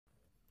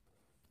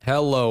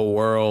Hello,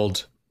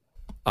 world.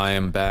 I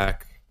am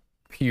back.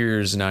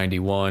 Piers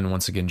 91,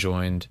 once again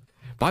joined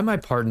by my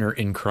partner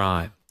in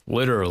crime.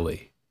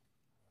 Literally,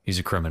 he's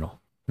a criminal.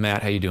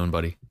 Matt, how you doing,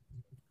 buddy?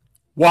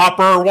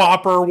 Whopper,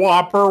 whopper,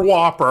 whopper,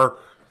 whopper.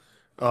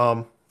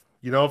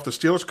 If the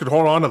Steelers could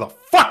hold on to the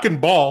fucking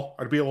ball,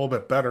 I'd be a little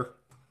bit better.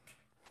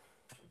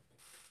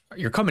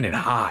 You're coming in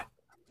hot.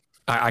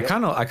 I Yep.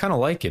 kind of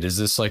like it. Is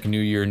this like New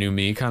Year, New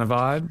Me kind of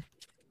vibe?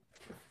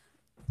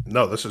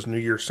 No, this is New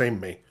Year, same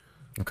me.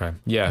 Okay.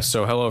 Yeah.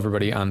 So, hello,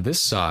 everybody. On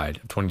this side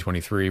of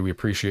 2023, we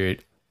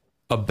appreciate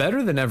a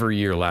better than ever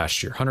year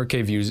last year.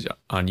 100K views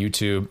on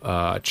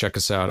YouTube. Check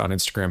us out on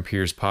Instagram,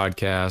 Piers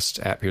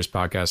Podcast, at Piers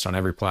Podcast on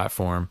every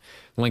platform.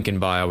 Link in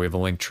bio. We have a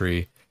link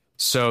tree.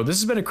 So, this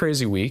has been a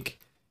crazy week.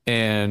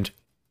 And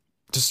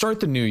to start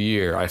the new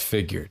year, I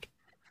figured,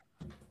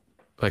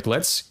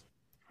 let's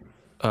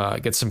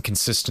get some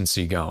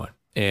consistency going.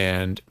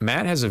 And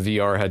Matt has a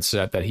VR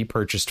headset that he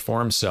purchased for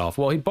himself.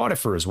 Well, he bought it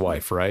for his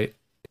wife, right?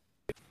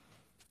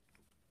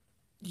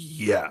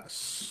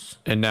 Yes.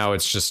 And now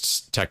it's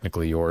just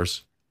technically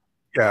yours.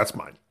 Yeah, that's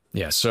mine.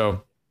 Yeah,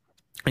 so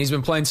he's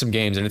been playing some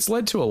games and it's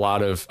led to a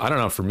lot of, I don't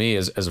know, for me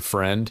as a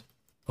friend,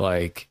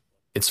 like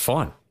it's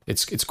fun.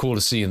 It's cool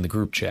to see in the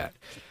group chat.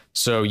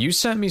 So you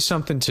sent me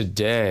something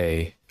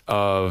today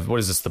of, what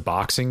is this, the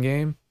boxing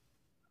game?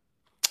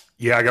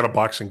 Yeah, I got a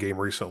boxing game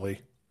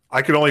recently.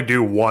 I could only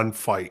do one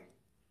fight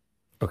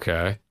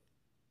Okay.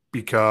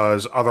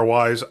 because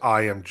otherwise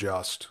I am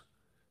just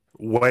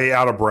way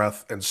out of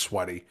breath and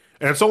sweaty.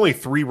 And it's only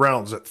 3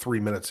 rounds at 3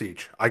 minutes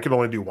each. I can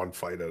only do one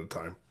fight at a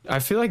time. I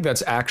feel like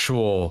that's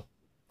actual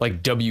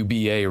like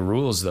WBA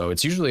rules though.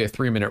 It's usually a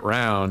 3-minute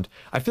round.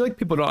 I feel like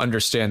people don't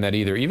understand that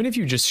either. Even if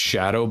you just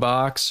shadow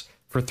box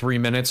for 3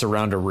 minutes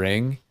around a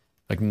ring,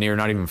 like near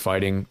not even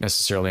fighting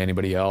necessarily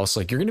anybody else,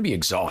 like you're going to be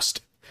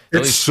exhausted. At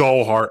It's least,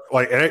 so hard.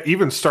 Like, and it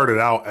even started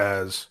out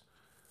as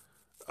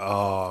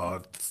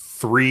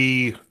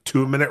 3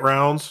 2-minute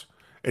rounds,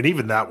 and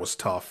even that was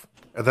tough.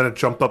 And then it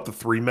jumped up to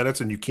 3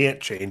 minutes, and you can't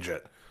change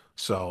it.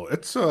 So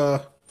it's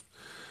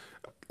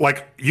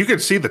like you can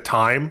see the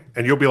time,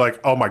 and you'll be like,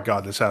 "Oh my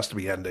god, this has to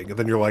be ending." And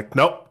then you're like,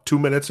 "Nope, 2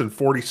 minutes and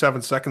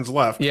 47 seconds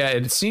left." yeah,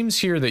 it seems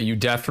here that you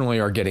definitely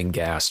are getting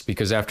gassed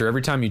because after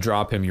every time you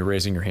drop him, you're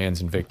raising your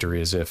hands in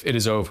victory as if it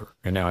is over.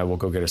 And now I will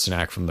go get a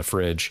snack from the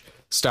fridge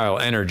style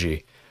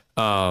energy.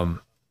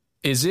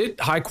 Is it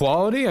high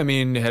quality? I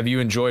mean, have you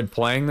enjoyed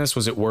playing this?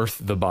 Was it worth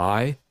the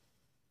buy?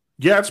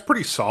 Yeah, it's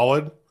pretty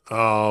solid.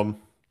 I'm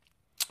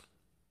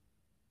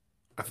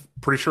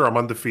pretty sure I'm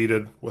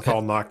undefeated with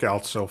all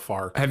knockouts so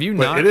far. Have you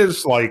But not? it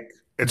is like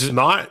it's Ju-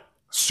 not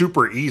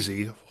super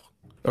easy.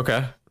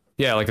 Okay.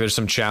 Yeah, like there's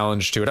some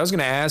challenge to it. I was going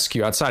to ask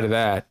you outside of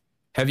that,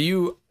 have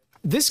you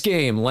this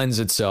game lends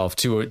itself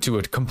to a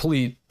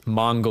complete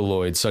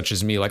mongoloid such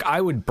as me. Like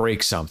I would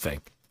break something.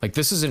 Like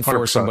this isn't for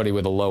 100%. somebody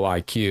with a low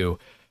IQ.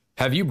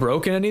 Have you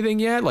broken anything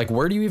yet? Like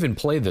where do you even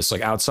play this?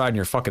 Like outside in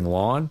your fucking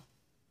lawn?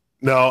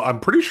 No, I'm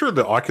pretty sure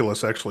the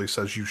Oculus actually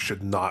says you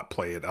should not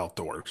play it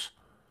outdoors.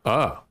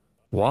 Oh,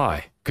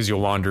 why? Because you'll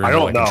wander I into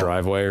don't like know. a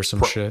driveway or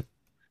some shit.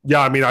 Yeah,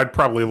 I mean, I'd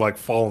probably like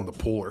fall in the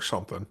pool or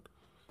something.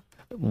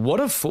 What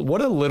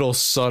a little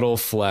subtle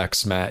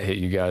flex Matt hit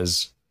you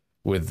guys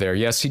with there.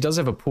 Yes, he does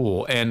have a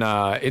pool, and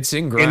it's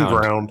in In ground.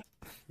 ground.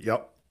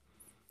 Yep.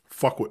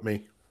 Fuck with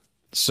me.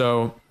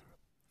 So,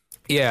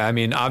 yeah, I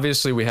mean,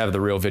 obviously we have the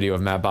real video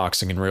of Matt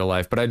boxing in real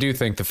life, but I do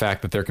think the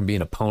fact that there can be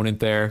an opponent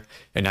there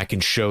and I can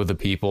show the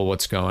people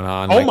what's going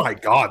on. Oh like, my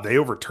God, they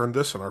overturned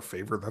this in our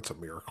favor. That's a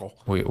miracle.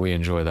 we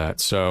enjoy that.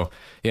 So,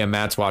 yeah,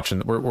 Matt's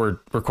watching. We're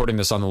recording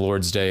this on the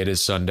Lord's Day. It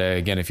is Sunday.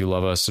 Again, if you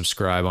love us,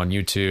 subscribe on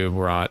YouTube.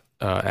 We're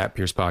at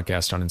Pierce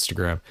Podcast on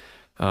Instagram.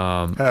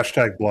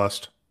 Hashtag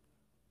blessed.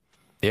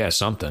 Yeah,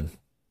 something.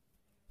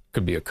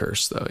 Could be a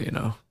curse though, you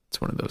know. It's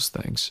one of those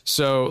things.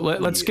 So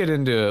let's get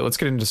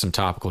into some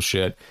topical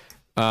shit.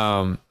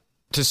 To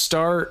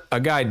start, a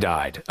guy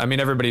died. I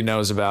mean, everybody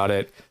knows about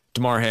it.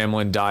 Damar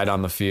Hamlin died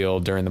on the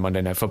field during the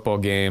Monday Night Football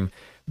game.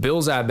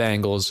 Bills at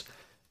Bengals.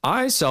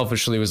 I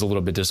selfishly was a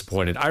little bit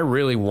disappointed. I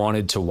really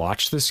wanted to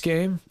watch this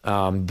game.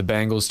 The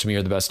Bengals, to me,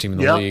 are the best team in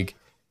the Yeah. league.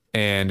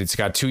 And it's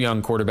got two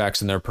young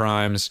quarterbacks in their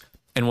primes.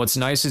 And what's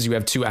nice is you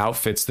have two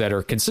outfits that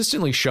are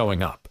consistently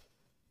showing up.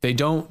 They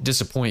don't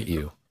disappoint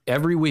you.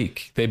 Every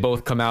week, they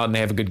both come out and they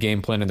have a good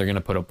game plan and they're going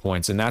to put up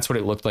points. And that's what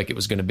it looked like it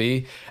was going to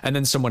be. And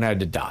then someone had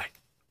to die.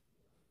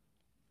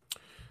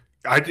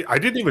 I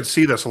didn't even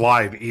see this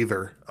live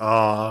either.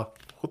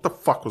 What the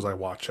fuck was I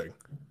watching?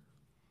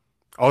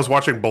 I was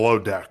watching Below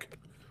Deck.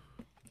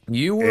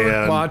 You were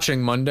And-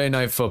 watching Monday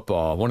Night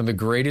Football, one of the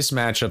greatest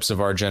matchups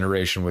of our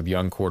generation with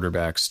young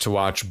quarterbacks, to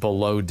watch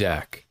Below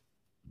Deck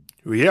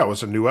Yeah, it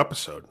was a new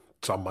episode.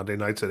 It's on Monday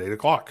nights at 8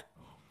 o'clock.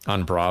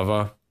 on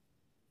Brava.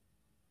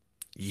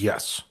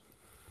 Yes.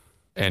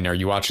 And are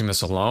you watching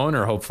this alone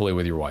or hopefully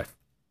with your wife?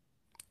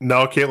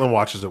 No, Caitlin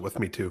watches it with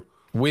me too.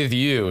 With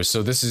you.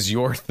 So this is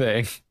your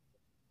thing.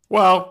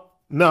 Well,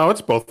 no,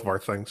 it's both of our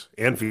things.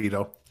 And Vito.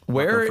 Not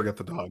Where? gonna forget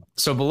the dog.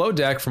 So Below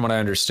Deck, from what I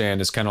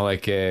understand, is kind of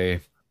like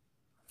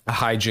a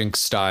hijink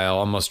style,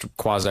 almost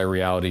quasi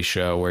reality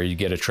show where you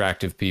get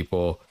attractive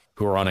people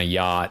who are on a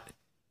yacht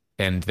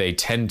and they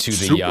tend to the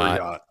Super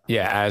yacht.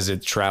 Yeah, as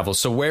it travels.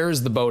 So where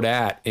is the boat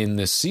at in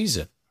this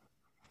season?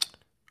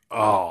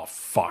 Oh,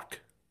 fuck.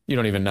 You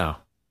don't even know.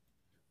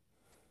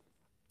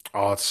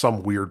 Oh, it's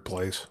some weird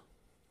place.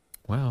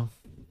 Well,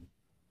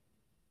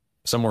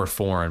 somewhere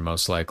foreign,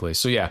 most likely.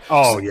 So yeah.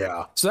 Oh,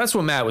 yeah. So that's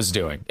what Matt was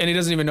doing, and he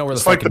doesn't even know where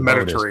It's the like the fucking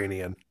boat is.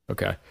 Mediterranean.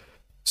 Okay.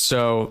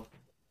 So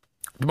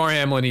Damar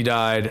Hamlin, he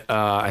died.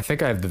 I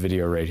think I have the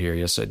video right here.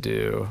 Yes, I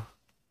do.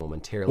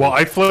 Momentarily. Well,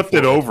 I flipped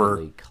it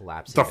over.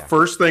 The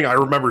first thing I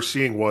remember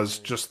seeing was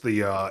just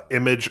the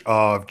image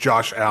of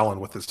Josh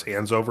Allen with his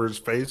hands over his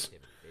face.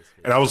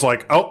 And I was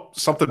like, oh,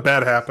 something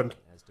bad happened.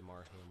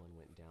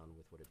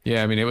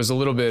 Yeah, I mean, it was a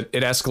little bit,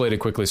 it escalated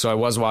quickly. So I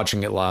was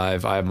watching it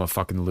live. I'm a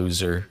fucking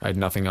loser. I had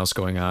nothing else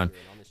going on.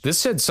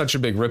 This had such a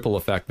big ripple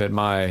effect that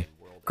my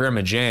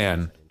grandma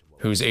Jan,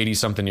 who's 80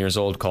 something years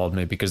old, called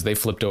me because they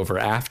flipped over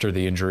after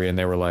the injury and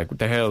they were like, what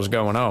the hell is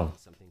going on?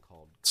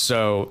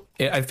 So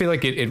I feel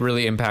like it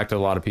really impacted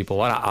a lot of people. A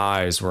lot of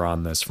eyes were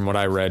on this. From what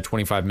I read,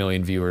 25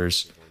 million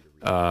viewers.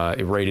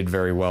 It rated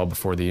very well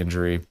before the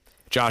injury.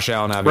 Josh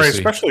Allen, obviously. Right,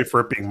 especially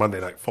for it being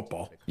Monday Night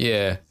Football.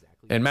 Yeah.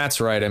 And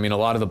Matt's right. I mean, a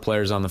lot of the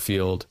players on the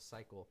field,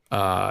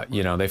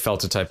 they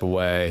felt a type of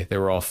way. They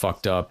were all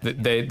fucked up.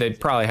 They'd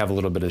probably have a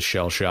little bit of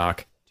shell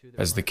shock,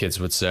 as the kids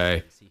would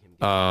say.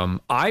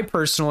 I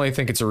personally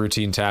think it's a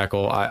routine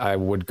tackle. I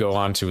would go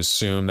on to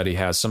assume that he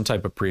has some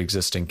type of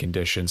pre-existing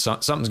condition.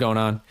 Something's going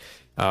on.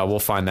 We'll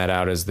find that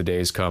out as the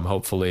days come,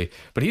 hopefully.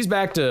 But he's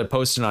back to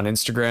posting on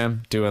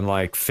Instagram, doing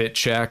like fit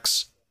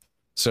checks.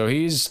 So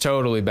he's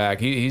totally back.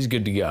 He's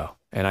good to go.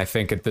 And I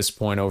think at this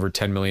point, over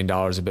 $10 million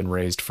have been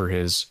raised for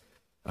his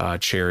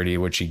charity,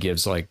 which he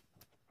gives like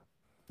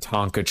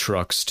Tonka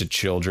trucks to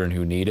children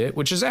who need it,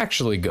 which is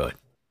actually good.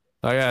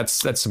 Like,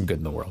 that's some good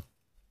in the world.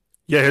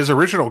 Yeah, his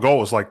original goal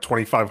was like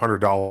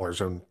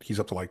 $2,500, and he's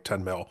up to like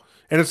 10 mil.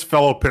 And it's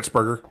fellow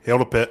Pittsburgher, Hail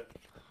to Pitt.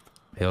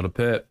 Hail to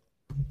Pitt.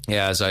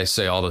 Yeah, as I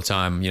say all the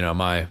time,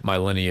 my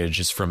lineage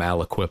is from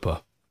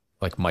Aliquippa,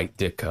 like Mike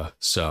Ditka.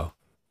 So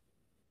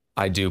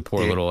I do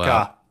poor little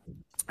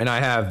and I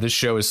have, this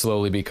show has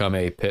slowly become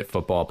a Pitt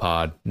football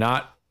pod,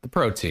 not the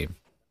pro team,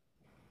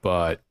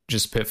 but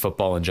just Pitt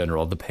football in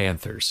general, the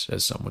Panthers,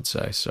 as some would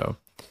say. So,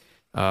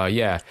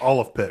 yeah. All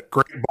of Pitt.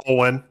 Great ball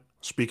win.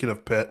 Speaking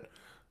of Pitt,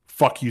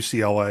 fuck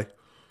UCLA.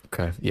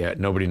 Okay. Yeah,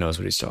 nobody knows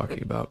what he's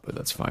talking about, but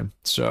that's fine.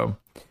 So,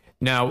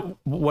 now,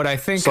 what I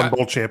think... Sun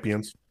Bowl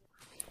champions.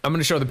 I'm going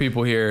to show the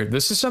people here.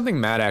 This is something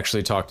Matt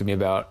actually talked to me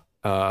about.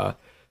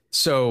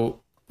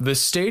 So the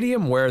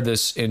stadium where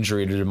this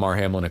injury to Damar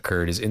Hamlin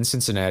occurred is in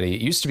Cincinnati.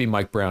 It used to be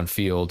Mike Brown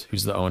Field,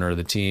 who's the owner of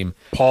the team.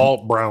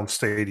 Paul Brown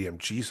Stadium.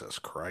 Jesus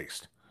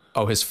Christ.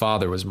 Oh, his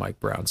father was Mike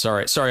Brown.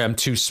 Sorry, I'm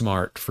too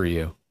smart for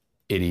you,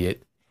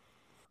 idiot.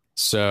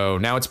 So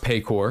now it's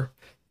Paycor,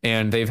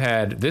 and they've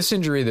had this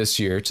injury this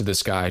year to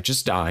this guy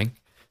just dying.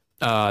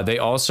 They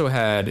also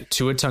had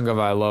Tua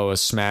Tagovailoa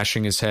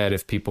smashing his head,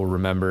 if people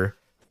remember.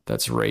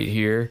 That's right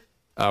here,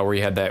 where he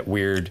had that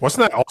weird...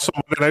 Wasn't that also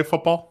Monday Night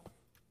Football?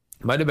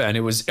 Might have been.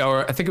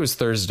 I think it was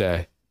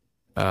Thursday.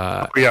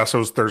 So it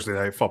was Thursday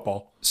Night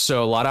Football.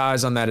 So a lot of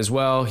eyes on that as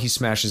well. He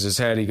smashes his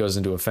head. He goes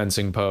into a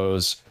fencing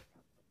pose.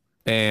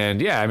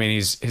 And yeah, I mean,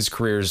 his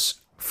career's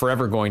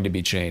forever going to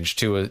be changed.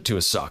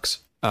 Tua sucks.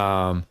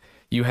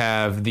 You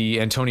have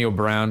the Antonio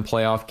Brown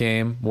playoff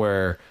game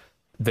where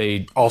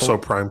they... Also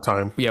prime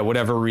time. Yeah,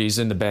 whatever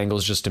reason, the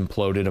Bengals just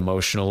imploded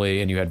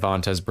emotionally, and you had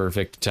Vontaze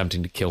Burfict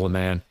attempting to kill a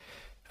man.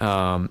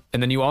 And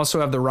then you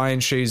also have the Ryan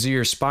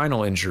Shazier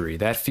spinal injury,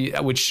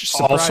 which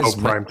surprised also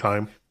prime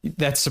time.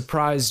 That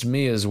surprised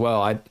me as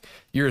well.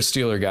 You're a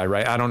Steeler guy,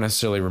 right? I don't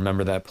necessarily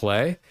remember that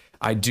play.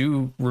 I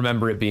do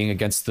remember it being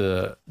against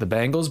the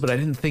Bengals, but I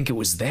didn't think it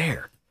was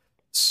there.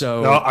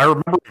 So no, I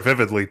remember it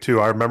vividly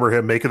too. I remember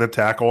him making the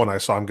tackle, and I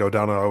saw him go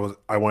down, and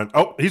I went,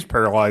 "Oh, he's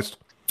paralyzed."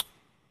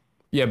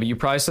 Yeah, but you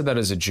probably said that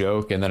as a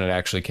joke, and then it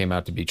actually came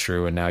out to be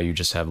true, and now you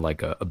just have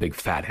like a big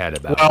fat head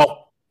about it.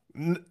 Well,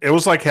 it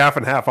was like half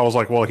and half. I was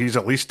like, well, he's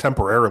at least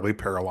temporarily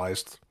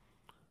paralyzed.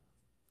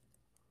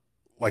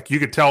 Like, you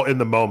could tell in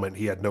the moment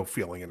he had no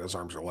feeling in his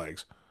arms or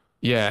legs.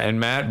 Yeah, and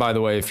Matt, by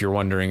the way, if you're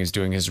wondering, is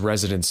doing his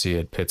residency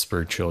at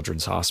Pittsburgh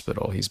Children's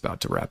Hospital. He's about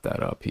to wrap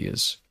that up. He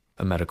is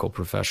a medical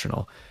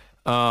professional.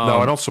 No,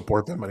 I don't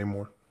support them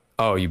anymore.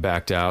 Oh, you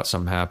backed out?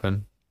 Something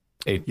happened?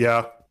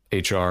 Yeah.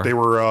 HR. They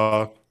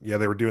were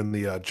doing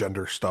the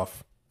gender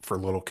stuff for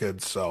little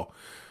kids, so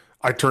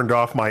I turned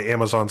off my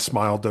Amazon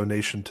Smile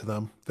donation to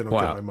them. They don't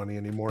get my money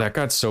anymore. That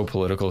got so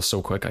political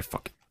so quick.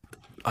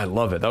 I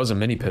love it. That was a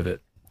mini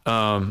pivot.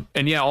 And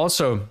yeah,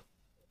 also,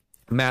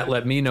 Matt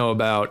let me know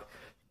about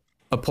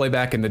a play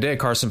back in the day.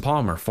 Carson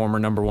Palmer, former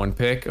number 1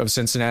 pick of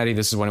Cincinnati.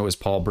 This is when it was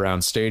Paul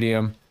Brown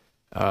Stadium.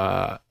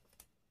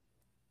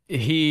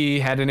 He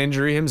had an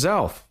injury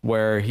himself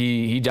where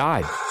he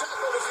died.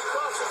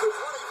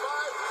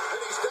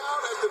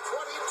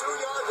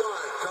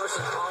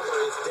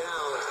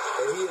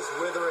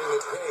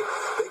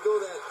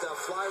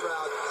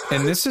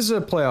 And this is a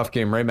playoff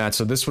game, right, Matt?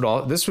 So this would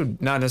not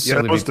Yeah,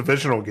 necessarily that was be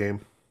divisional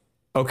game.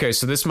 okay.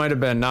 So this might have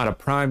been not a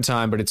prime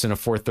time, but it's in a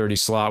 4:30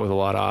 slot with a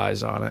lot of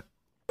eyes on it.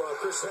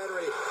 Chris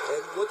Henry,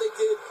 and what they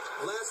did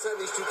last time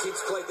these two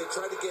teams played, they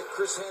tried to get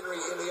Chris Henry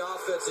in the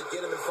offense and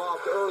get him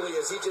involved early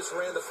as he just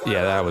ran the flat.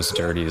 Yeah, that was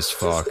dirty as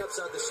fuck.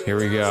 Here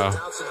we go.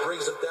 Townsend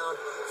brings him down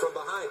from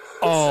behind.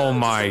 Oh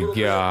my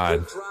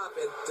God. Drop,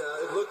 and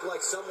it looked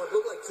like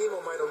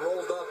Kimo might have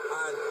rolled up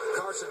on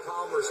Carson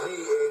Palmer's knee,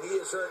 and he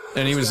is hurt.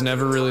 And he was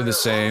never really the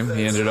same.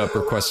 He ended up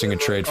requesting a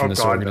trade from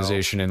this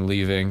organization and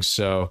leaving.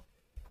 So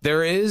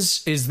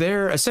is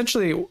there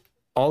essentially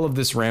all of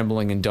this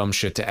rambling and dumb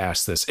shit to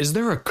ask this? Is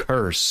there a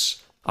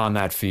curse on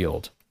that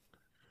field?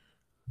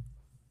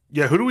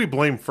 Yeah, who do we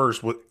blame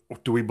first?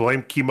 Do we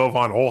blame Kimo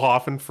von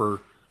Oelhoffen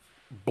for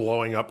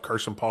blowing up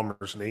Carson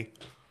Palmer's knee?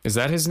 Is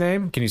that his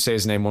name? Can you say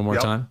his name one more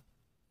time?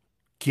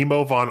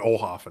 Kimo von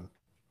Oelhoffen.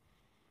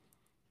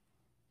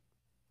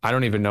 I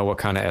don't even know what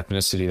kind of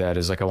ethnicity that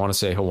is. Like, I want to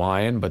say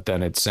Hawaiian, but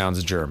then it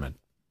sounds German.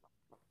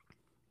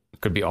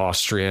 Could be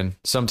Austrian,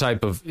 some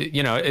type of,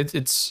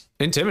 it's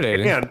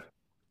intimidating. And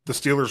the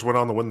Steelers went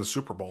on to win the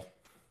Super Bowl.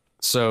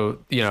 So,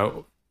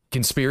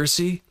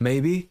 conspiracy,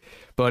 maybe.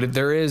 But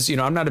there is,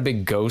 I'm not a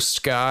big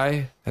ghost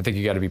guy. I think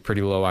you got to be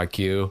pretty low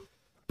IQ.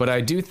 But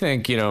I do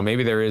think,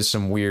 maybe there is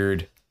some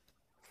weird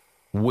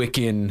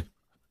Wiccan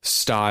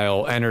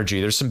style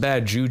energy. There's some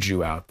bad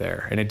juju out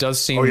there. And it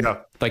does seem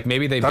like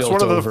maybe they built over.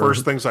 That's one of the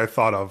first things I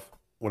thought of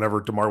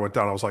whenever DeMar went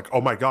down. I was like, oh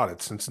my God,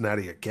 it's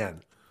Cincinnati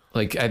again.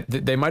 Like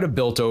they might have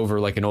built over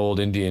like an old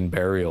Indian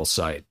burial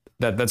site.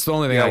 That's the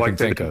only thing I can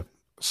think of.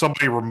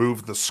 Somebody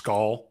removed the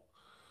skull.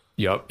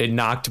 Yep. It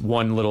knocked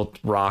one little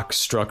rock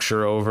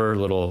structure over,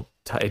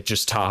 it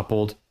just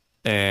toppled,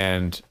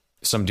 and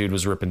some dude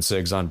was ripping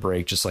cigs on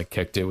break, just like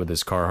kicked it with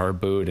his Carhartt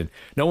boot, and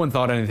no one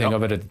thought anything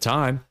of it at the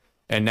time.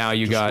 And now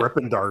you got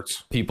ripping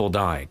darts, people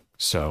dying.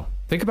 So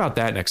think about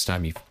that next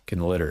time you can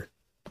litter.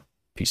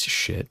 Piece of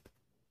shit.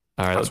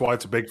 All right. That's why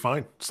it's a big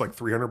fine. It's like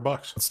 $300.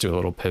 Let's do a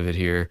little pivot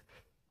here.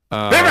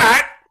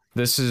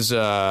 This is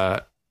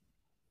a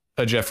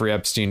Jeffrey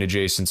Epstein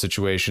adjacent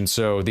situation.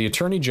 So the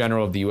Attorney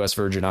General of the U.S.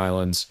 Virgin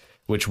Islands,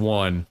 which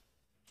won,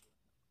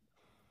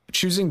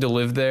 choosing to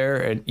live there,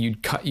 and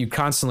you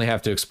constantly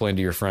have to explain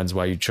to your friends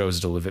why you chose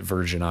to live at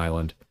Virgin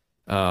Island.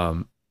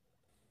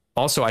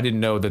 Also, I didn't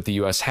know that the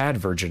U.S. had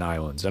Virgin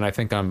Islands, and I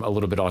think I'm a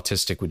little bit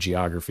autistic with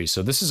geography.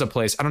 So this is a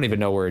place, I don't even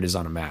know where it is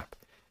on a map.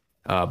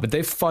 But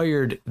they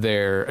fired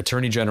their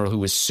Attorney General, who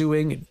was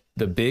suing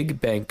the big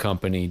bank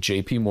company,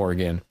 JP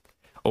Morgan,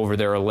 over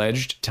their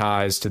alleged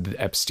ties to the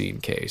Epstein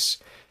case.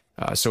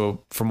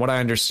 So from what I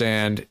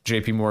understand,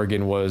 JP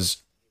Morgan was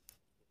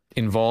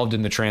involved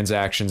in the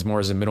transactions more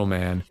as a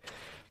middleman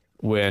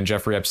when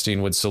Jeffrey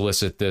Epstein would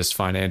solicit this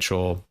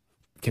financial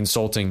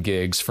consulting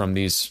gigs from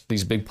these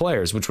big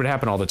players, which would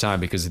happen all the time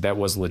because that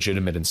was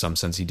legitimate in some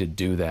sense. He did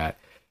do that.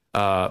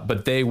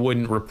 But they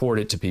wouldn't report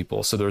it to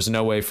people. So there was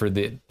no way for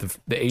the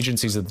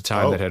agencies at the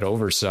time that had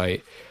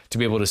oversight to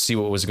be able to see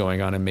what was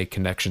going on and make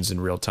connections in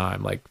real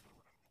time.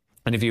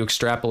 And if you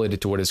extrapolate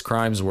it to what his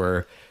crimes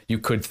were, you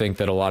could think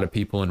that a lot of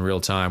people in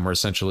real time were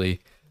essentially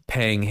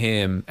paying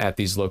him at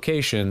these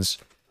locations,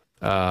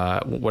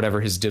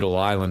 whatever his diddle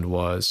island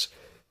was,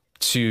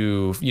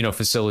 to,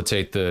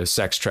 facilitate the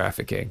sex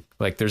trafficking.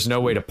 Like, there's no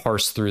way to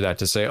parse through that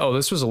to say, oh,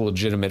 this was a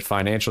legitimate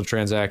financial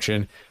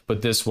transaction,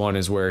 but this one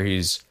is where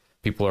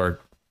people are,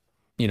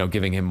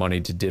 giving him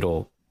money to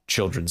diddle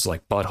children's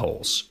like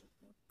buttholes,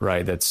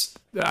 right?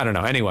 I don't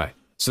know. Anyway,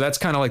 so that's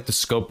kind of like the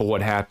scope of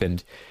what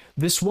happened.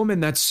 This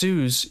woman that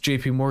sues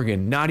JP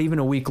Morgan, not even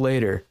a week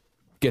later,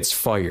 gets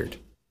fired.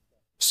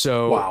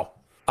 So wow.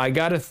 I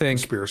got to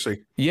think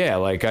conspiracy. Yeah.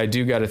 Like, I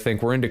do got to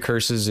think we're into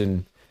curses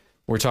and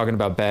we're talking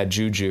about bad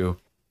juju.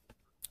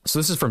 So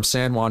this is from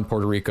San Juan,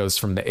 Puerto Rico. It's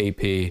from the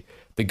AP.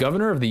 The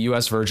governor of the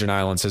U.S. Virgin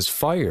Islands has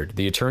fired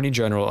the attorney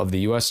general of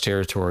the U.S.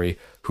 territory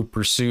who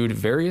pursued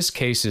various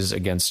cases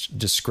against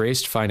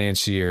disgraced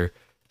financier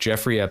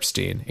Jeffrey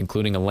Epstein,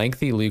 including a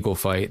lengthy legal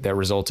fight that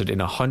resulted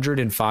in a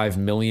 $105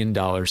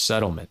 million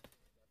settlement.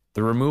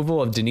 The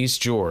removal of Denise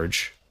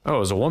George. Oh, it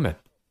was a woman.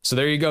 So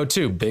there you go,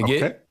 too.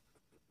 Bigot.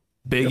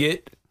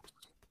 Yep.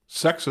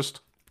 Sexist.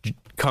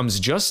 Comes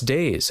just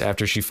days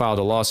after she filed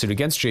a lawsuit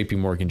against JP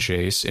Morgan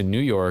Chase in New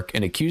York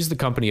and accused the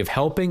company of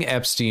helping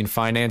Epstein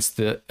finance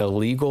the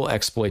illegal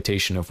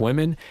exploitation of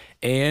women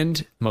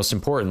and, most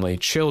importantly,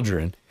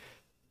 children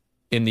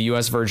in the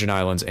U.S. Virgin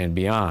Islands and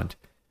beyond.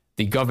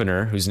 The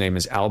governor, whose name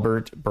is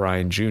Albert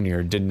Bryan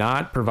Jr., did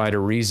not provide a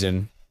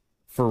reason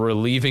for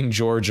relieving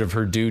George of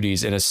her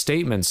duties in a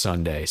statement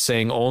Sunday,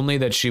 saying only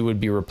that she would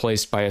be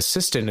replaced by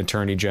Assistant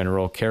Attorney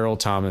General Carol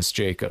Thomas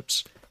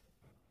Jacobs.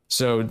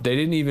 So they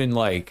didn't even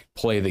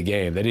play the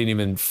game. They didn't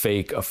even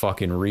fake a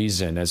fucking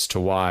reason as to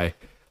why.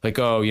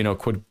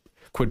 Quid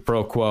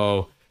pro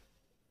quo.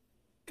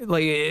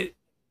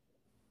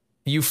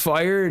 You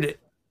fired.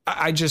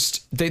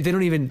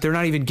 They're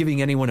not even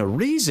giving anyone a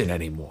reason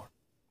anymore.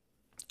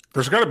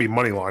 There's got to be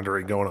money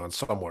laundering going on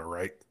somewhere,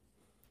 right?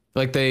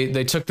 Like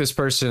they took this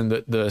person,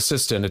 the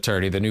assistant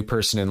attorney, the new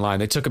person in line,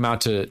 they took him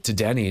out to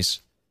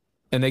Denny's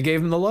And they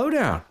gave him the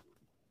lowdown.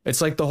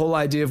 It's like the whole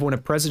idea of when a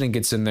president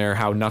gets in there,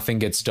 how nothing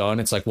gets done.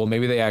 It's like, well,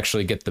 maybe they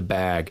actually get the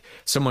bag.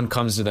 Someone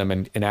comes to them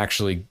and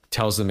actually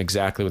tells them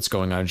exactly what's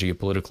going on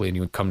geopolitically, and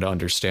you come to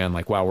understand,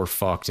 like, wow, we're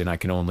fucked, and I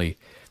can only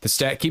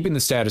keeping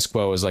the status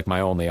quo is like my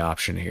only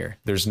option here.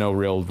 There's no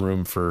real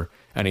room for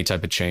any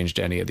type of change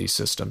to any of these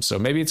systems. So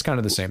maybe it's kind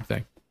of the same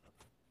thing.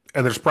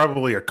 And there's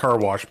probably a car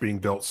wash being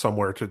built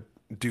somewhere to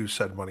do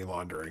said money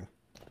laundering.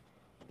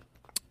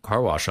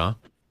 Car wash, huh?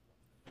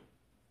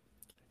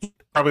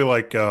 Probably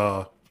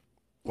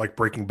like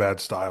Breaking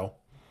Bad style.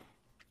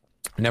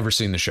 Never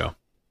seen the show.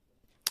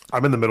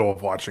 I'm in the middle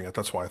of watching it.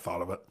 That's why I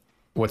thought of it.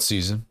 What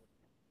season?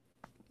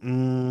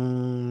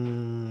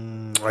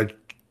 I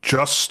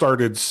just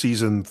started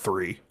season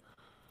 3.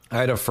 I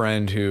had a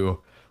friend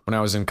who, when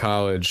I was in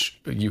college,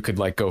 you could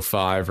like go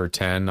 5 or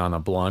 10 on a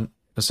blunt,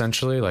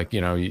 essentially. Like, you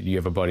know, you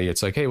have a buddy.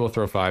 It's like, hey, we'll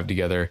throw 5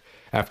 together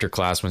after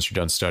class. Once you're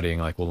done studying,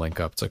 like, we'll link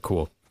up. It's like,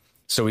 cool.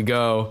 So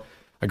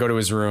I go to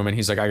his room, and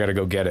he's like, I got to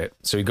go get it.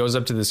 So he goes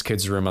up to this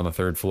kid's room on the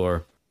 3rd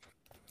floor,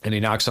 and he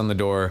knocks on the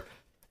door,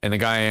 and the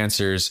guy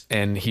answers,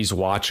 and he's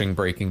watching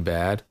Breaking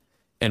Bad.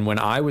 And when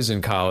I was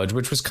in college,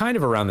 which was kind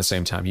of around the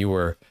same time you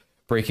were,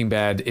 Breaking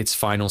Bad, its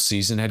final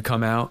season had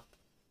come out,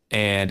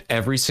 and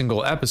every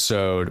single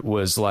episode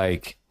was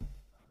like,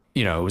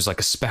 you know, it was like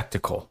a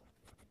spectacle.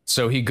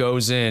 So he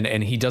goes in,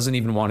 and he doesn't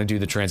even want to do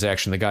the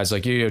transaction. The guy's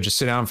like, yo, just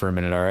sit down for a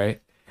minute, all right?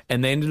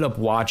 And they ended up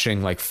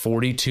watching like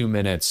 42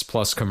 minutes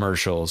plus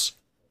commercials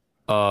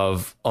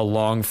of a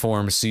long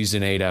form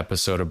season 8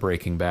 episode of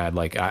Breaking Bad.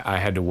 Like I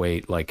had to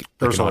wait like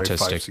There's an only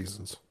autistic 5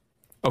 seasons.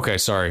 Okay,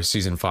 sorry,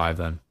 season 5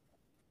 then.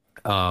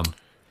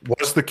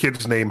 What's the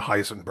kid's name?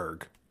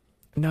 Heisenberg.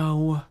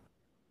 No.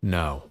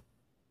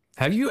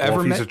 Have you Well,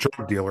 ever if he's met a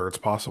drug dealer, it's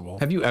possible.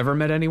 Have you ever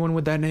met anyone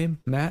with that name,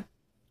 Matt?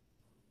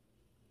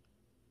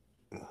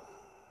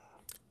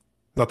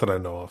 Not that I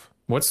know of.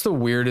 What's the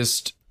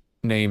weirdest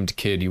named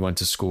kid you went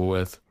to school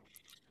with?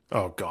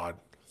 Oh God,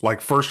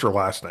 like first or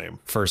last name?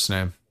 First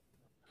name.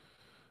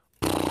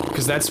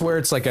 Because that's where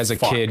it's like, as a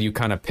kid, you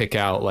kind of pick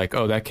out like,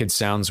 oh, that kid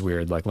sounds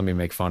weird. Like, let me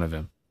make fun of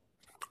him.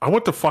 I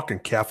went to fucking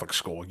Catholic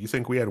school. You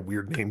think we had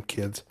weird named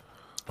kids?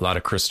 A lot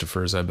of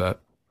Christophers, I bet.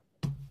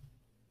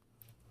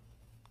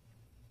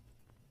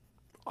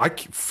 I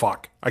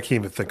can't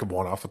even think of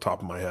one off the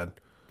top of my head.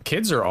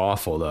 Kids are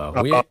awful,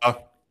 though.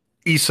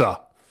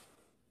 Isa.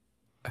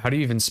 How do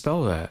you even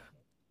spell that?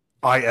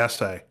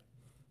 ISA.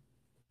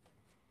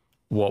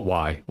 What?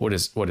 Why? What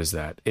is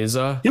that?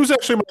 Isa? He was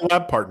actually my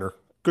lab partner.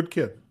 Good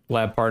kid.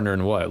 Lab partner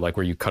in what? Like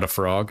where you cut a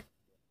frog?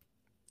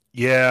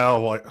 Yeah,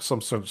 like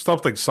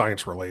something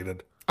science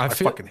related. I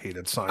fucking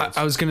hated science.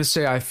 I was gonna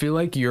say, I feel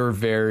like you're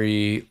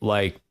very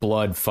like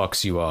blood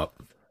fucks you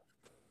up.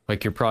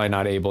 Like you're probably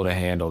not able to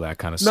handle that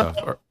kind of stuff,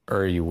 or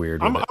are you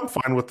weird? I'm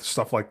fine with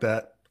stuff like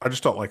that. I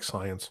just don't like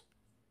science.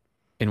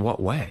 In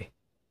what way?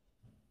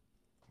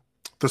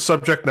 The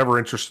subject never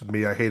interested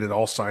me. I hated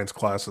all science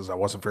classes. I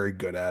wasn't very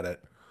good at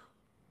it.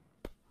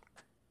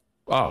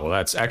 Oh, well,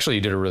 that's actually,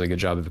 you did a really good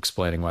job of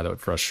explaining why that would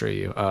frustrate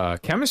you.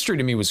 Chemistry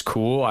to me was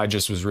cool. I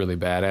just was really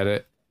bad at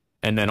it.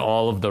 And then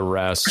all of the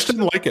rest. I just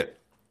didn't like it.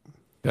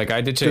 Like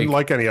didn't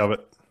like any of it.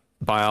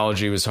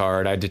 Biology was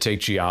hard. I had to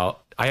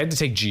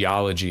take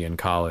geology in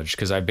college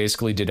because I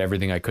basically did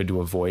everything I could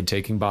to avoid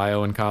taking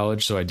bio in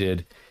college. So I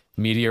did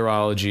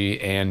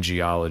meteorology and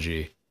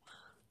geology.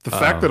 The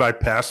fact that I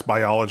passed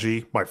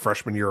biology my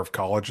freshman year of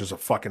college is a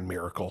fucking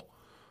miracle.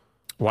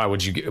 Why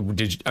would you?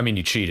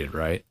 You cheated,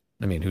 right?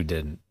 I mean, who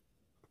didn't?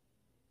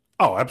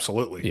 Oh,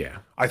 absolutely. Yeah.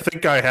 I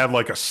think I had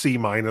like a C-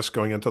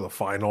 going into the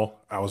final.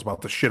 I was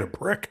about to shit a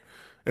brick,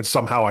 and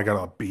somehow I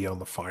got a B on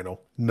the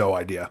final. No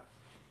idea.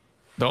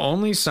 The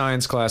only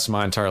science class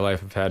my entire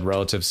life I've had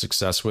relative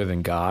success with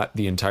and got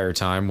the entire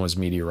time was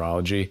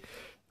meteorology.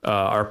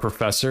 Our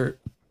professor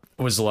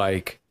was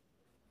like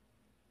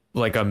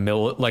a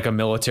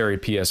military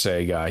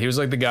PSA guy. He was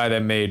like the guy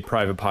that made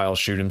Private Pile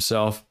shoot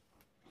himself.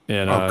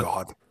 And oh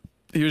God.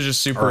 He was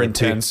just super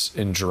intense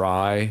and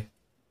dry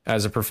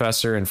as a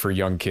professor, and for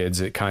young kids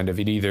it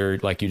either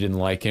like you didn't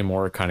like him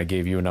or it kind of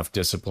gave you enough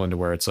discipline to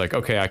where it's like,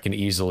 okay, I can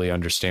easily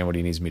understand what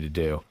he needs me to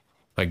do.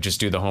 Like,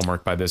 just do the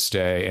homework by this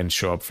day and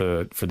show up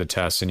for the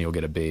test and you'll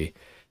get a B.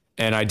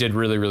 And I did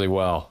really, really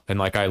well. And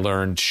like I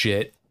learned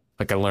shit.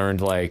 Like I learned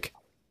like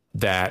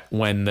that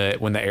when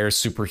the air is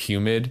super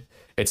humid,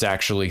 it's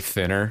actually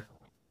thinner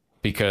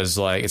because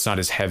like it's not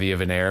as heavy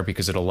of an air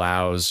because it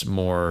allows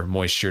more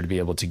moisture to be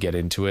able to get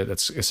into it.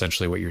 That's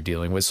essentially what you're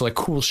dealing with. So like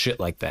cool shit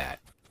like that.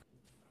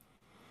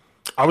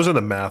 I was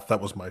into math. That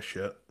was my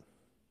shit.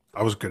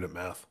 I was good at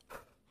math.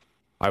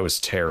 I was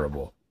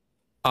terrible.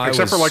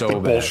 Except for like the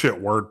bullshit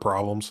word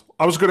problems.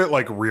 I was good at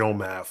like real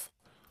math.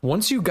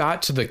 Once you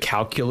got to the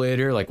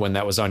calculator, like when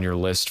that was on your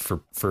list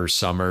for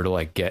summer to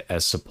like get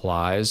as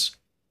supplies,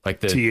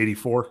 like the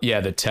T84. Yeah,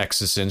 the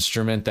Texas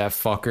Instrument, that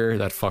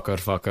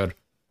fucker.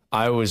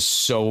 I was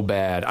so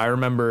bad. I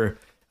remember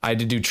I had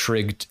to do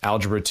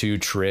Algebra 2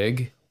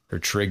 Trig or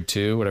Trig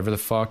 2, whatever the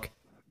fuck.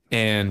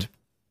 And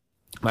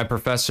my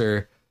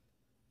professor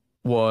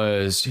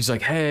he's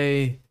like,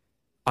 hey,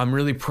 I'm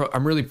really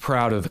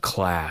proud of the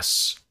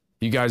class.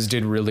 You guys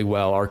did really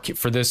well.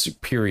 For this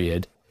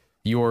period,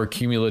 your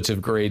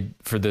cumulative grade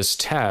for this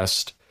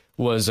test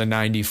was a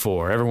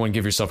 94. Everyone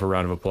give yourself a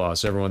round of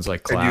applause. Everyone's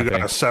like clapping. And you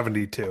got a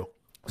 72.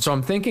 So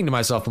I'm thinking to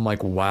myself, I'm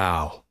like,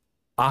 wow,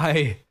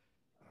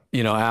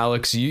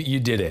 Alex, you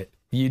did it.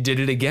 You did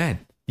it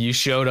again. You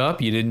showed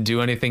up. You didn't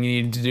do anything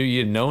you needed to do.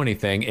 You didn't know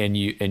anything, and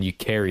you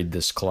carried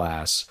this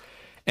class.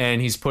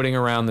 And he's putting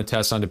around the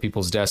test onto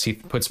people's desks. He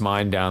puts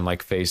mine down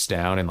like face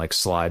down and like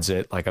slides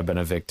it like I've been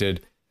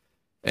evicted.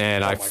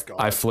 And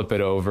I flip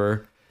it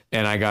over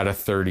and I got a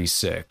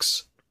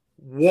 36.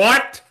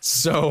 What?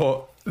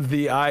 So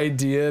the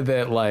idea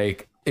that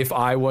like if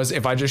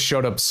I just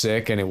showed up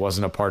sick and it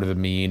wasn't a part of the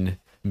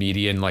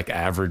median like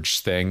average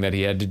thing that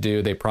he had to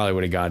do, they probably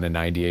would have gotten a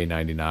 98,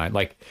 99.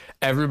 Like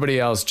everybody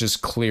else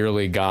just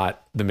clearly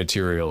got the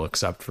material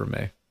except for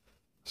me.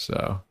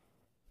 So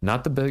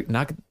not the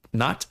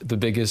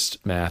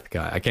biggest math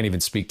guy. I can't even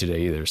speak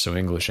today either, so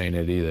English ain't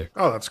it either.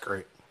 Oh, that's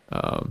great.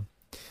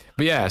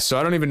 But yeah, so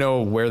I don't even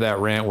know where that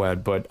rant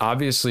went, but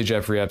obviously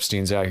Jeffrey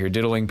Epstein's out here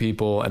diddling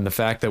people, and the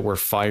fact that we're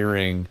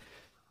firing,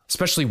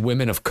 especially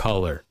women of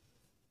color,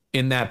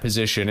 in that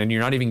position, and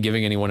you're not even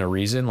giving anyone a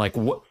reason, like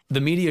what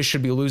the media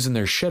should be losing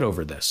their shit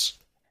over this.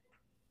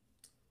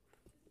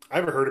 I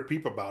haven't heard a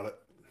peep about it.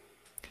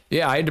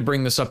 Yeah, I had to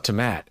bring this up to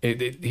Matt.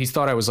 He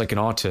thought I was like an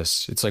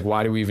autist. It's like,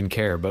 why do we even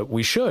care? But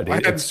we should. I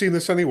hadn't seen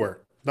this anywhere.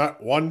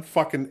 Not one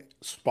fucking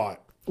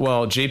spot.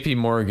 Well, JP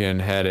Morgan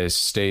had a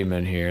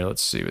statement here.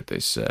 Let's see what they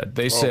said.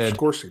 They said, of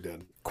course he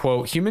did.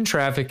 Quote, human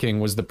trafficking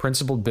was the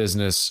principal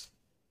business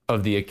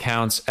of the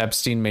accounts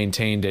Epstein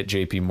maintained at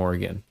JP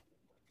Morgan.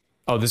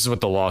 Oh, this is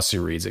what the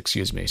lawsuit reads,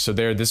 excuse me. So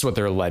this is what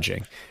they're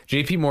alleging.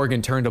 JP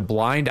Morgan turned a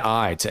blind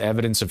eye to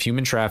evidence of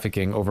human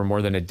trafficking over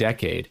more than a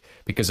decade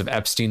because of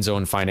Epstein's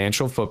own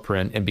financial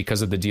footprint and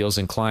because of the deals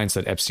and clients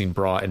that Epstein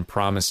brought and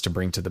promised to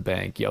bring to the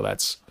bank. Yo,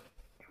 that's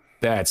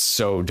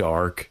so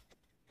dark.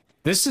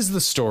 This is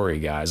the story,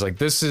 guys. Like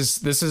this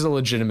is a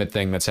legitimate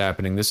thing that's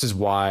happening. This is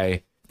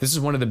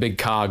one of the big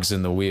cogs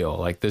in the wheel.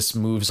 Like this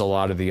moves a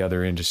lot of the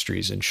other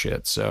industries and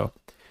shit. So,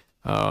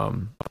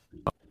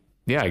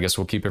 yeah, I guess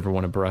we'll keep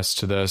everyone abreast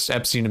to this.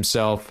 Epstein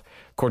himself,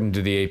 according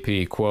to the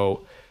AP,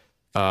 quote,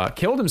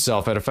 killed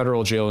himself at a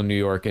federal jail in New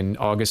York in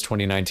August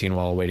 2019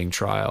 while awaiting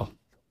trial.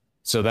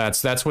 So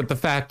that's what the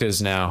fact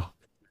is now.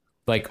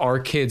 Like our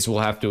kids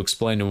will have to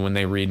explain to them when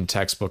they read in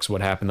textbooks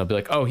what happened. They'll be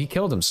like, oh, he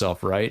killed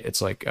himself, right?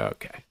 It's like,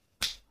 okay,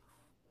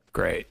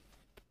 great.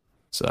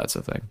 So that's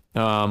the thing.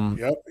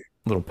 Yep.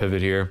 Little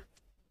pivot here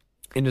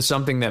into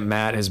something that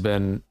Matt has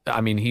been,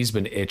 he's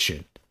been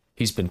itching.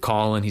 He's been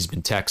calling, he's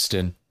been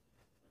texting.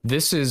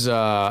 This is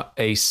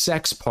a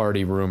sex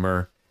party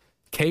rumor.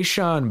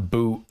 Keyshawn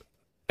Boot,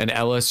 an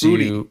LSU.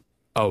 Booty.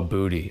 Oh,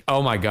 Booty.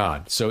 Oh, my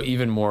God. So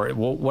even more.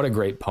 Well, what a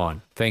great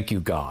pun. Thank you,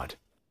 God.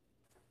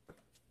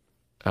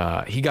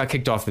 He got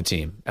kicked off the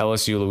team.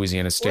 LSU,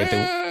 Louisiana State.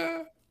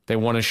 They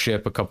won a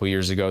ship a couple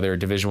years ago. They're a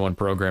Division I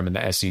program in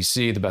the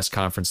SEC, the best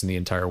conference in the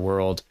entire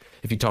world.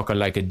 If you talk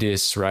like a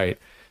diss, right?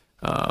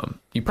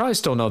 You probably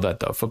still know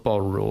that, though.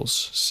 Football rules.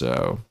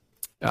 So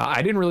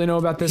I didn't really know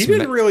about this. He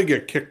didn't really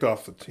get kicked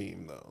off the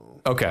team,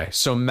 though. Okay,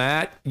 so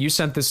Matt, you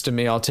sent this to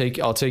me. I'll take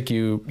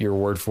your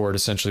word for it,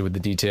 essentially, with the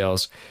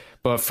details.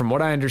 But from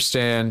what I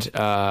understand,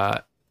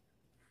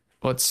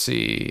 let's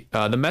see.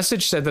 The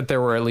message said that there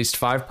were at least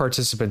 5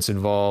 participants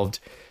involved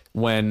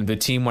when the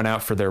team went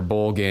out for their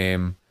bowl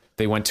game.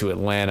 They went to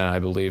Atlanta, I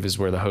believe, is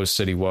where the host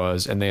city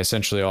was, and they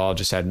essentially all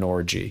just had an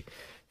orgy.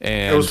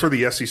 And it was for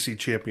the SEC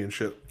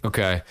championship.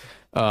 Okay.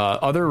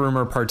 Other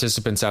rumor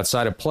participants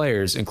outside of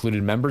players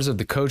included members of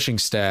the coaching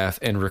staff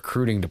and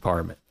recruiting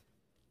department.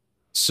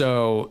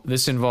 So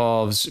this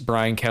involves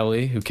Brian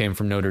Kelly, who came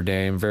from Notre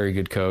Dame, very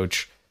good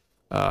coach,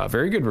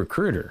 very good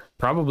recruiter,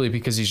 probably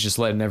because he's just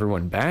letting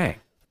everyone bang.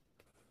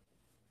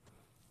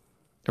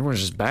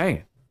 Everyone's just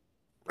banging.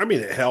 I mean,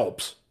 it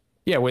helps.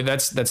 Yeah, well,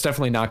 that's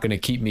definitely not going to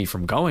keep me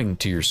from going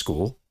to your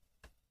school.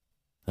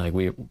 Like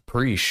we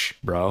preach,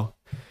 bro.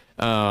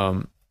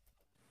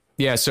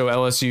 Yeah, so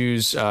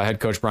LSU's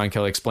head coach Brian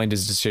Kelly explained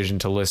his decision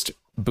to list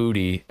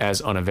Booty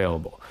as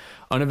unavailable.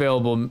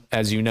 Unavailable,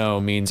 as you know,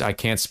 means I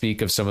can't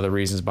speak of some of the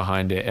reasons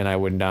behind it, and I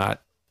would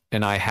not,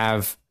 and I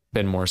have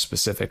been more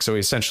specific. So he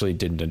essentially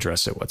didn't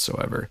address it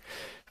whatsoever.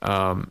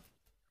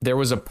 There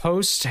was a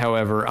post,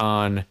 however,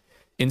 on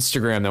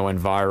Instagram that went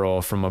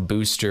viral from a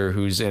booster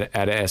who's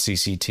at a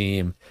SEC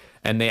team,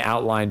 and they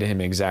outlined to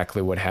him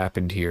exactly what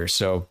happened here.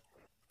 So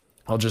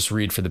I'll just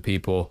read for the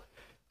people.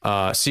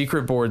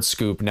 Secret board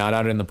scoop, not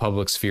out in the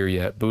public sphere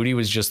yet. Booty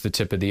was just the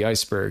tip of the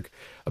iceberg.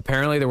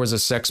 Apparently there was a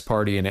sex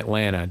party in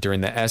Atlanta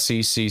during the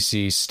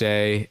SECC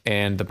stay,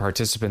 and the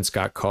participants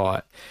got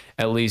caught.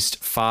 At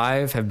least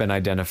 5 have been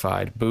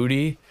identified.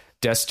 Booty,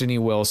 Destiny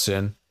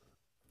Wilson,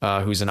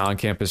 who's an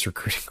on-campus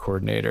recruiting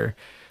coordinator,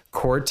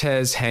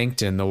 Cortez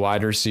Hankton, the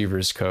wide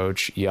receivers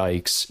coach,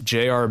 yikes,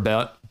 J.R.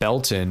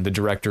 Belton, the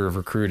director of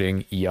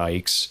recruiting,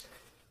 yikes,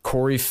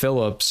 Corey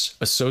Phillips,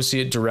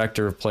 associate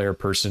director of player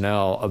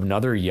personnel,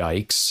 another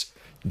yikes,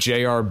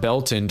 J.R.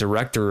 Belton,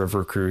 director of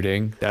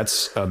recruiting.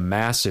 That's a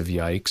massive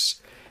yikes.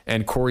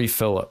 And Corey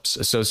Phillips,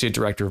 associate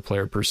director of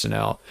player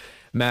personnel.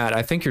 Matt,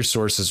 I think your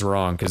source is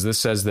wrong because this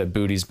says that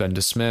Booty's been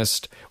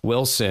dismissed.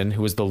 Wilson,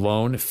 who was the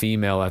lone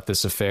female at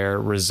this affair,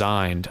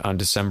 resigned on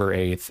December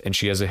 8th, and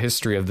she has a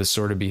history of this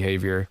sort of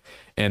behavior,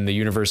 and the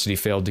university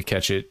failed to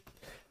catch it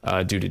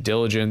due to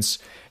diligence.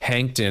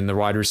 Hankton, the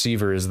wide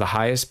receiver, is the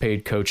highest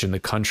paid coach in the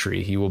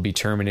country. He will be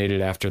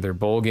terminated after their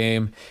bowl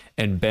game.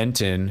 And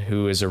Benton,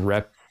 who is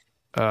the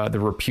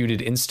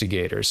reputed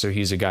instigator, so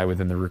he's a guy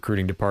within the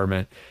recruiting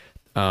department.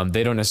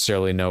 They don't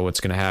necessarily know what's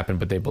going to happen,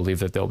 but they believe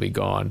that they'll be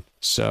gone.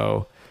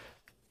 So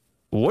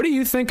what do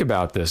you think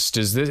about this?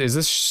 Is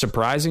this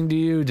surprising to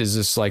you? Does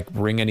this like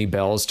ring any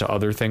bells to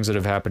other things that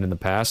have happened in the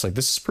past? Like,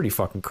 this is pretty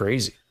fucking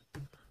crazy.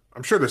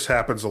 I'm sure this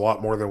happens a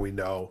lot more than we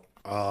know.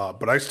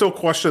 But I still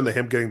question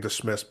him getting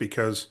dismissed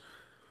because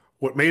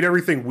what made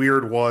everything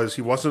weird was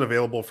he wasn't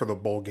available for the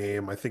bowl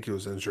game. I think he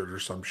was injured or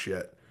some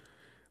shit.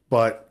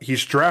 But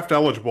he's draft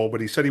eligible,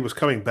 but he said he was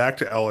coming back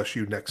to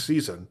LSU next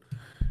season.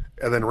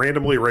 And then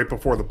randomly, right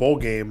before the bowl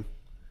game,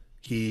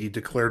 he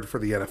declared for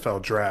the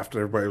NFL draft,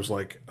 and everybody was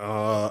like,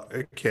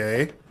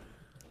 okay.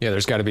 Yeah,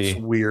 there's got to be.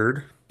 It's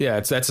weird. Yeah,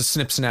 that's a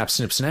snip,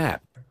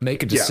 snap.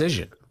 Make a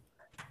decision. Yeah.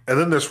 And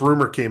then this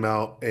rumor came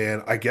out,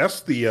 and I guess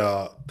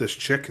this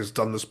chick has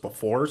done this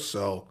before,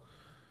 so.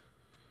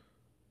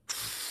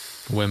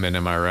 Women,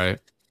 am I right?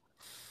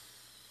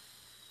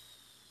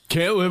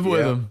 Can't live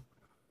with them.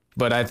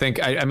 But I think,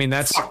 I mean,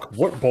 that's. Fuck,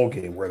 what bowl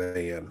game were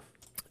they in?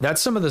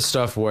 That's some of the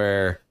stuff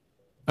where.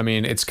 I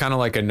mean, it's kind of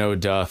like a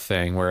no-duh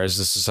thing, where as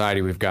a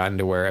society we've gotten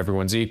to where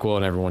everyone's equal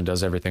and everyone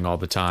does everything all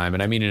the time.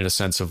 And I mean in a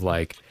sense of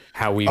like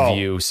how we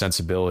view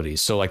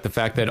sensibilities. So like the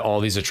fact that all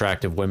these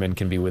attractive women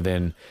can be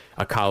within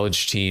a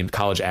college team,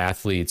 college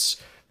athletes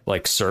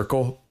like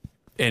circle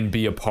and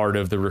be a part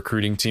of the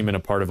recruiting team and a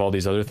part of all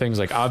these other things.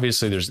 Like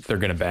obviously they're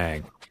going to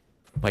bang.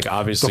 Like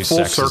obviously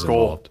sex is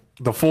involved.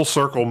 The full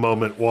circle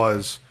moment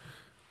was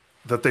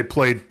that they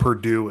played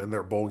Purdue in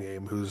their bowl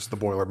game, who's the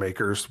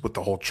Boilermakers, with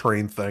the whole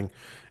train thing.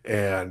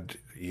 And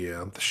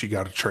yeah, she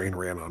got a train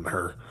ran on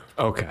her.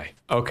 Okay.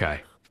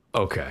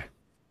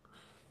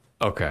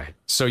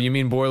 So you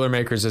mean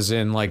Boilermakers as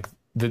in like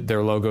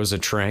their logo's a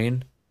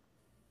train?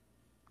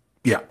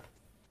 Yeah.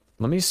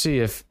 Let me see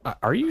if...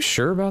 Are you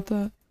sure about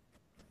that?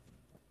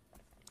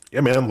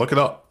 Yeah, man. Look it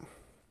up.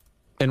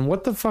 And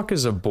what the fuck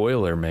is a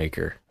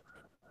Boilermaker?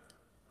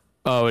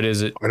 Oh, it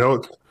is. I know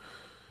it's...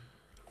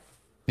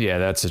 Yeah,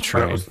 that's a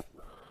train.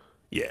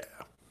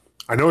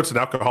 I know it's an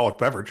alcoholic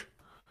beverage.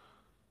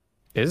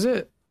 Is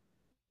it?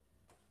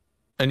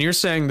 And you're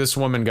saying this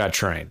woman got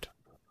trained?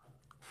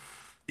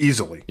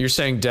 Easily. You're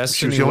saying Destiny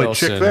she was the only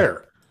Wilson, chick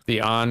there.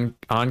 the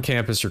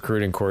on-campus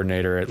recruiting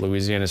coordinator at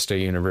Louisiana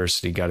State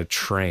University, got a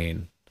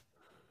train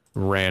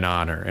ran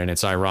on her. And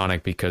it's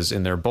ironic because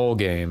in their bowl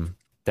game,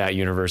 that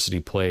university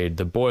played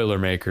the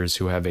Boilermakers,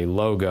 who have a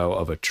logo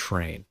of a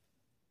train.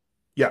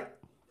 Yeah.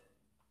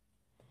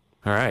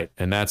 All right.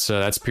 And that's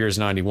Piers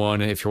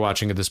 91. If you're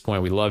watching at this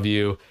point, we love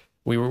you.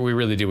 We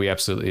really do. We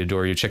absolutely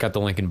adore you. Check out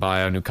the link in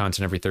bio. New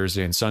content every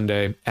Thursday and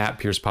Sunday at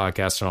Piers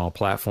Podcast on all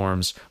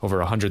platforms. Over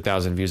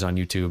 100,000 views on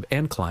YouTube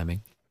and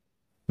climbing.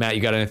 Matt,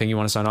 you got anything you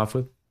want to sign off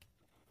with?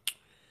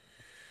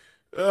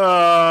 Not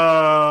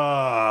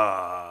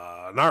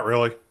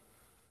really.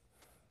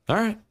 All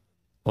right.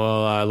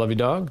 Well, I love you,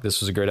 dog. This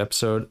was a great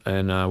episode,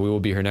 and we will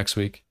be here next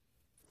week.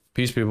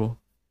 Peace, people.